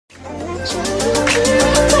I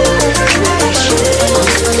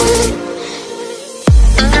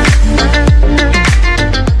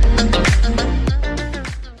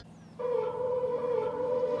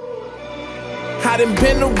done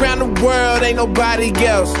been around the world, ain't nobody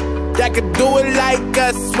else that could do it like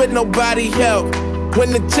us with nobody help.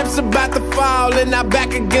 When the chips about to fall and I'm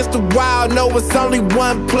back against the wall, know it's only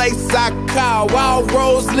one place I call. All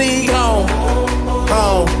roads lead home,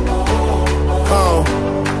 home, home.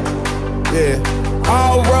 Yeah,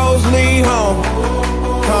 all roads lead home,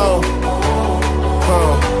 home,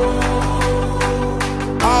 home.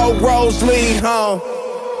 All roads lead home.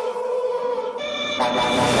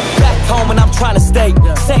 Back home and I'm trying to stay.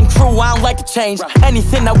 Same crew, I don't like to change.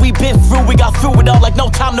 Anything that we've been through, we got through it all like no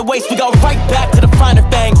time to waste. We go right back to the finer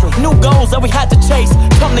things. New goals that we had to chase.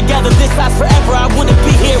 Come together, this lasts forever. I wouldn't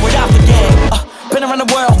be here without the game. Been around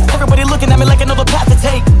the world, everybody looking at me like I know the path to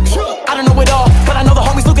take. I don't know it all, but I know the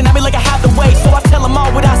homies looking at me like I have the way. So I tell them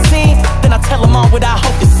all what I seen, then I tell them all what I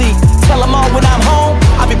hope to see. Tell them all when I'm home,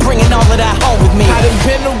 I'll be bringing all of that home with me. I done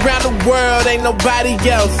been around the world, ain't nobody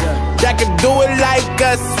else that could do it like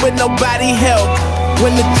us with nobody help.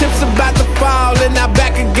 When the chips about to fall and I'm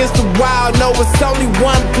back against the wall, know it's only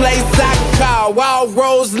one place I call. All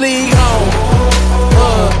roads lead home.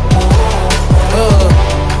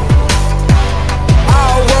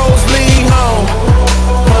 All roads lead home.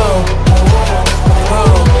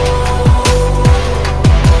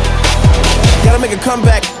 Gotta make a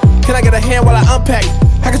comeback. Can I get a hand while I unpack?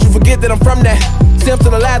 How could you forget that I'm from that? Still to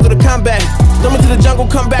the lab through the combat. Throw me to the jungle,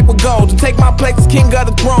 come back with gold. To take my place as king of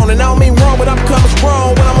the throne. And I don't mean wrong, but I'm coming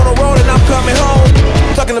strong. When I'm on the road and I'm coming home.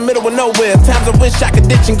 Stuck in the middle of nowhere. Times I wish I could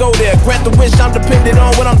ditch and go there. Grant the wish I'm dependent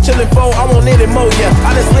on what I'm chilling for. I want it more, yeah.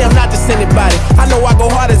 Honestly, I'm not just anybody. I know I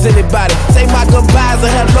go hard as anybody. Say my goodbyes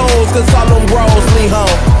and hellos, cause all them roads lead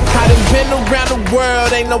home. I done been around the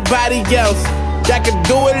world, ain't nobody else that could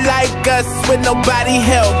do it like us with nobody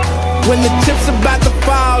help. When the chips about to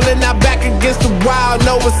fall and I'm back against the wall,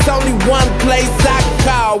 know it's only one place I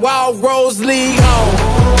call. All roads lead home.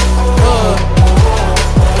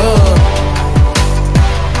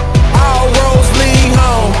 All roads lead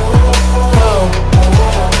home.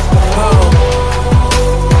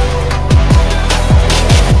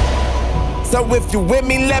 So if you with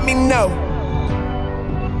me, let me know.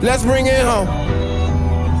 Let's bring it home.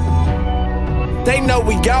 They know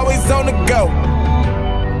we always on the go.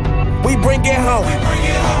 We bring it home.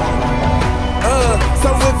 So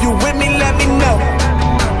if you with me, let me know.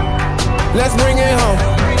 Let's bring it home.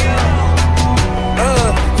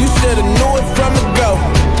 You should've knew it from the go.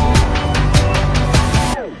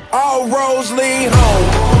 All roads lead home.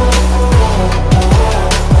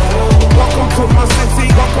 Welcome to my city.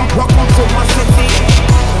 Welcome to my city.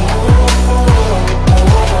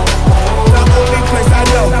 The only place I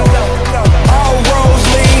know. All roads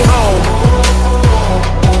lead home.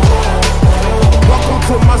 Welcome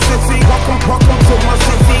to my city. Welcome to my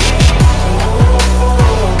city.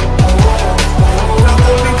 The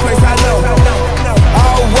only place I know.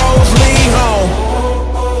 All roads lead home.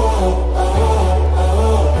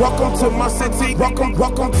 Welcome to my city.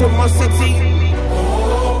 Welcome to my city.